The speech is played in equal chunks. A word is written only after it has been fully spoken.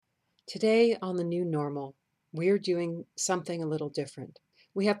Today on The New Normal, we're doing something a little different.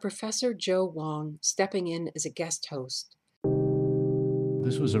 We have Professor Joe Wong stepping in as a guest host.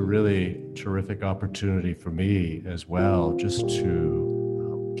 This was a really terrific opportunity for me as well, just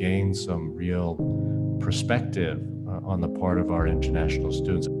to gain some real perspective on the part of our international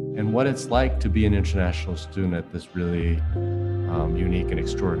students and what it's like to be an international student at this really unique and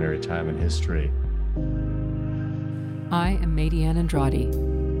extraordinary time in history. I am Madiane Andrade,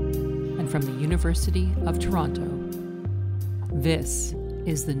 and from the University of Toronto, this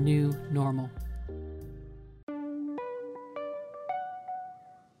is The New Normal.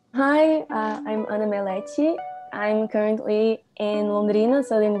 Hi, I'm Ana Melechi. I'm currently in Londrina,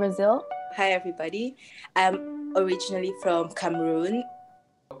 southern Brazil. Hi, everybody. I'm originally from Cameroon.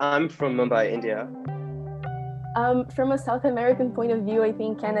 I'm from Mumbai, India. From a South American point of view, I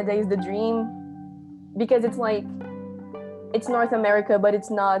think Canada is the dream because it's North America, but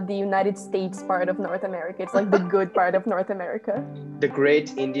it's not the United States part of North America. It's like the good part of North America. The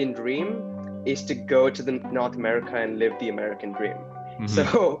great Indian dream is to go to the North America and live the American dream. Mm-hmm.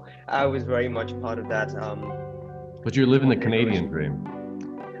 So I was very much part of that. But you're living the Canadian dream.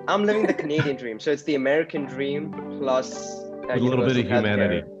 I'm living the Canadian dream. So it's the American dream plus with a little bit of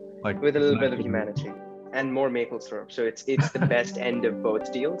humanity, with a little bit of humanity and more maple syrup. So it's the best end of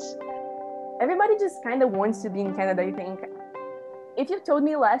both deals. Everybody just kind of wants to be in Canada, I think. If you told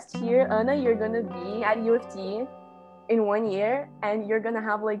me last year, Anna, you're gonna be at U of T in 1 year and you're gonna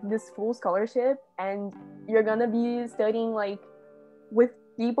have like this full scholarship and you're gonna be studying like with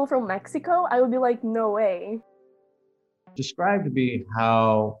people from Mexico, I would be like, no way. Describe to me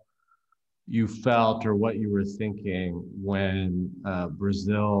how you felt or what you were thinking when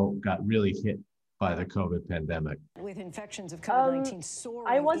Brazil got really hit by the COVID pandemic. With infections of COVID-19 soaring,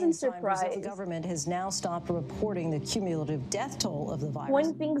 I wasn't surprised. The government has now stopped reporting the cumulative death toll of the virus.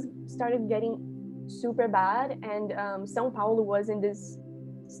 When things started getting super bad and São Paulo was in this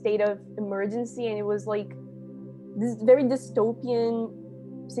state of emergency and it was like this very dystopian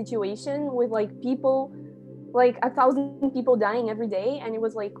situation with like people, like 1,000 people dying every day, and it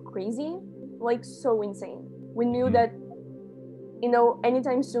was like crazy, like so insane. We knew that,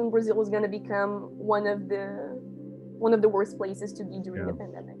 anytime soon Brazil was gonna become one of the worst places to be during the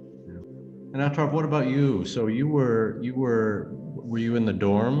pandemic. And Atarv, what about you? So were you in the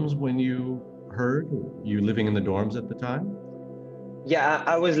dorms when you heard? Were you living in the dorms at the time? Yeah,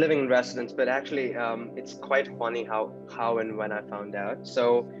 I was living in residence, but actually it's quite funny how and when I found out.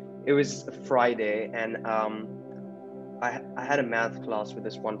 So it was a Friday and I had a math class with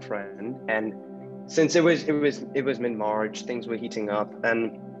this one friend, and since it was mid-March, things were heating up,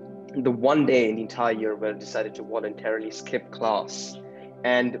 and the one day in the entire year where I decided to voluntarily skip class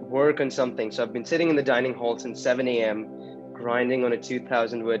and work on something. So I've been sitting in the dining hall since 7 a.m. grinding on a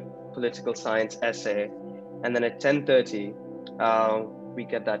 2,000-word political science essay, and then at 10:30 we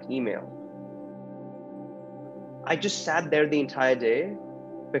get that email. I just sat there the entire day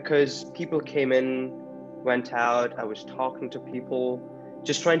because people came in, went out, I was talking to people,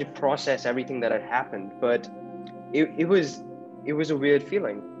 just trying to process everything that had happened. But it was a weird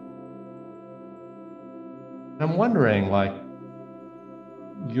feeling. I'm wondering, like,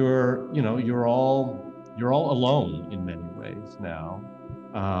 you're all alone in many ways now,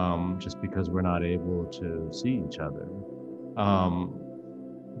 just because we're not able to see each other.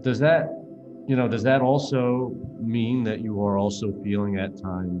 Does that also mean that you are also feeling at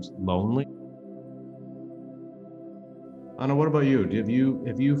times lonely? Anna, what about you? Have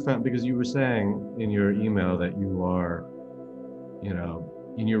you found, because you were saying in your email that you are,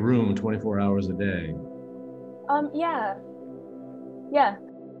 in your room 24 hours a day. Yeah.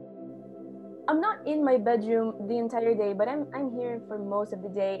 I'm not in my bedroom the entire day, but I'm here for most of the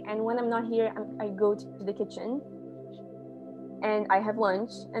day. And when I'm not here, I go to the kitchen and I have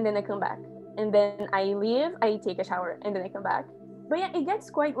lunch and then I come back. And then I leave, I take a shower and then I come back. But yeah, it gets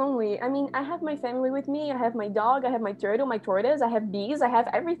quite lonely. I mean, I have my family with me. I have my dog, I have my turtle, my tortoise, I have bees, I have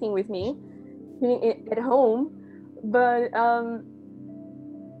everything with me at home. But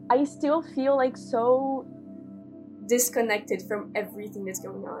I still feel like so disconnected from everything that's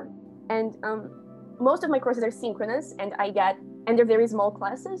going on. And most of my courses are synchronous and they're very small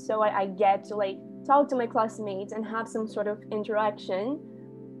classes. So I get to like talk to my classmates and have some sort of interaction.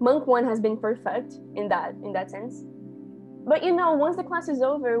 Monk 1 has been perfect in that sense. But once the class is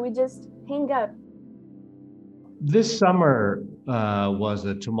over, we just hang up. This summer was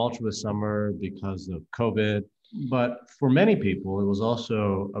a tumultuous summer because of COVID, but for many people, it was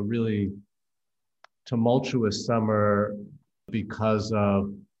also a really tumultuous summer because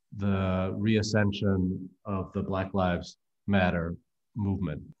of the reascension of the Black Lives Matter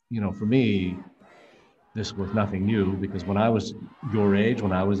movement. For me, this was nothing new because when I was your age,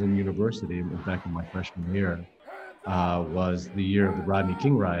 when I was in university, in fact, in my freshman year, was the year of the Rodney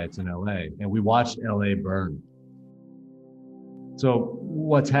King riots in LA, and we watched LA burn. So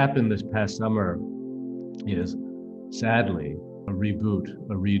what's happened this past summer is, sadly, a reboot,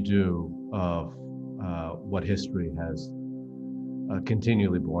 a redo of what history has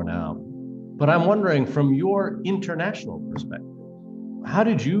continually borne out. But I'm wondering, from your international perspective, how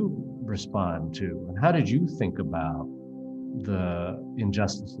did you respond to, and how did you think about the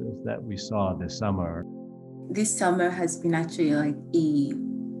injustices that we saw this summer? This summer has been actually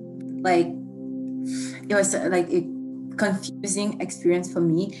it was like a confusing experience for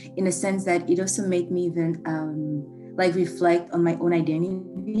me, in the sense that it also made me even reflect on my own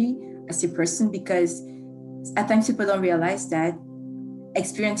identity as a person, because at times people don't realize that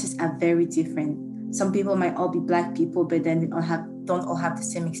experiences are very different. Some people might all be Black people, but then they don't all have the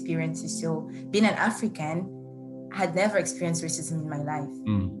same experiences. So being an African, I had never experienced racism in my life.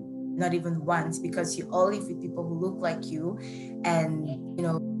 Not even once, because you all live with people who look like you. And,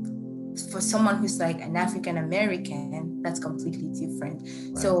 for someone who's like an African American, that's completely different.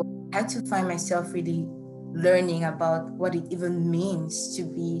 Right. So I had to find myself really learning about what it even means to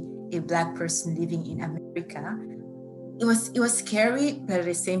be a Black person living in America. It was scary, but at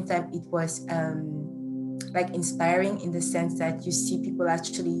the same time, it was inspiring, in the sense that you see people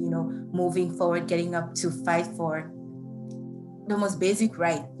actually, moving forward, getting up to fight for the most basic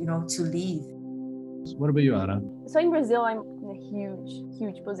right, to live. What about you, Ana? So in Brazil, I'm in a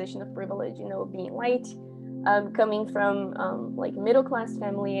huge position of privilege, being white, coming from middle-class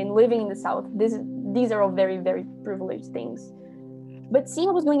family and living in the South. These are all very, very privileged things. But seeing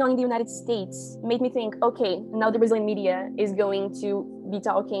what was going on in the United States made me think, okay, now the Brazilian media is going to be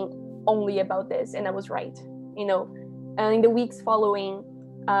talking only about this. And I was right, And in the weeks following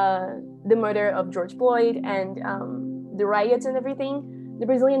the murder of George Floyd and the riots and everything, the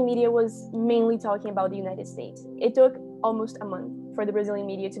Brazilian media was mainly talking about the United States. It took almost a month for the Brazilian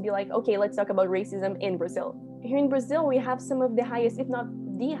media to be like, okay, let's talk about racism in Brazil. Here in Brazil, we have some of the highest, if not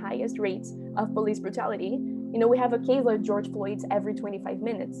the highest rates of police brutality. We have a case like George Floyd's every 25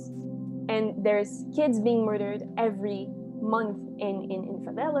 minutes. And there's kids being murdered every month in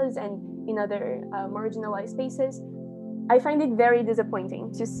favelas and in other marginalized spaces. I find it very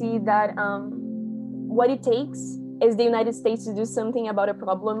disappointing to see that what it takes is the United States to do something about a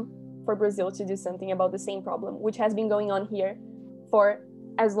problem for Brazil to do something about the same problem, which has been going on here for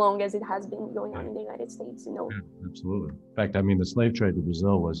as long as it has been going on in the United States. Yeah, absolutely. In fact, the slave trade to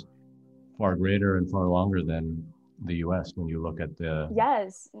Brazil was far greater and far longer than the U.S. when you look at the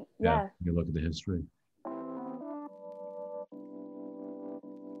you look at the history.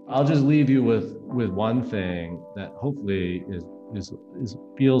 I'll just leave you with one thing that hopefully is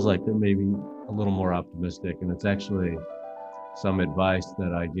feels like they're maybe a little more optimistic, and it's actually some advice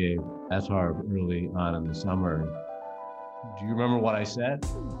that I gave Attar early on in the summer. Do you remember what I said?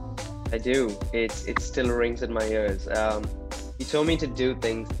 I do. It still rings in my ears. You told me to do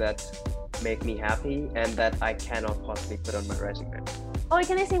things that make me happy and that I cannot possibly put on my resume. Oh,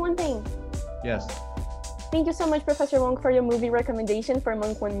 can I say one thing? Yes. Thank you so much, Professor Wong, for your movie recommendation for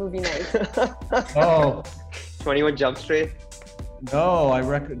Monk One Movie Night. Oh. 21 Jump Street? No, I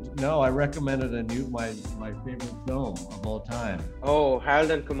recommended my favorite film of all time. Oh, Harold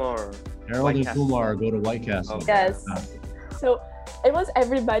and Kumar. Harold and Kumar go to White Castle. Okay. Yes. So it was,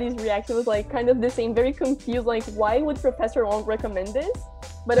 everybody's reaction was like kind of the same, very confused, like why would Professor Wong recommend this?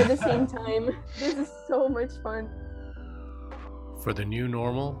 But at the same time, this is so much fun. For the new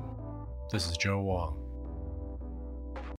normal, this is Joe Wong.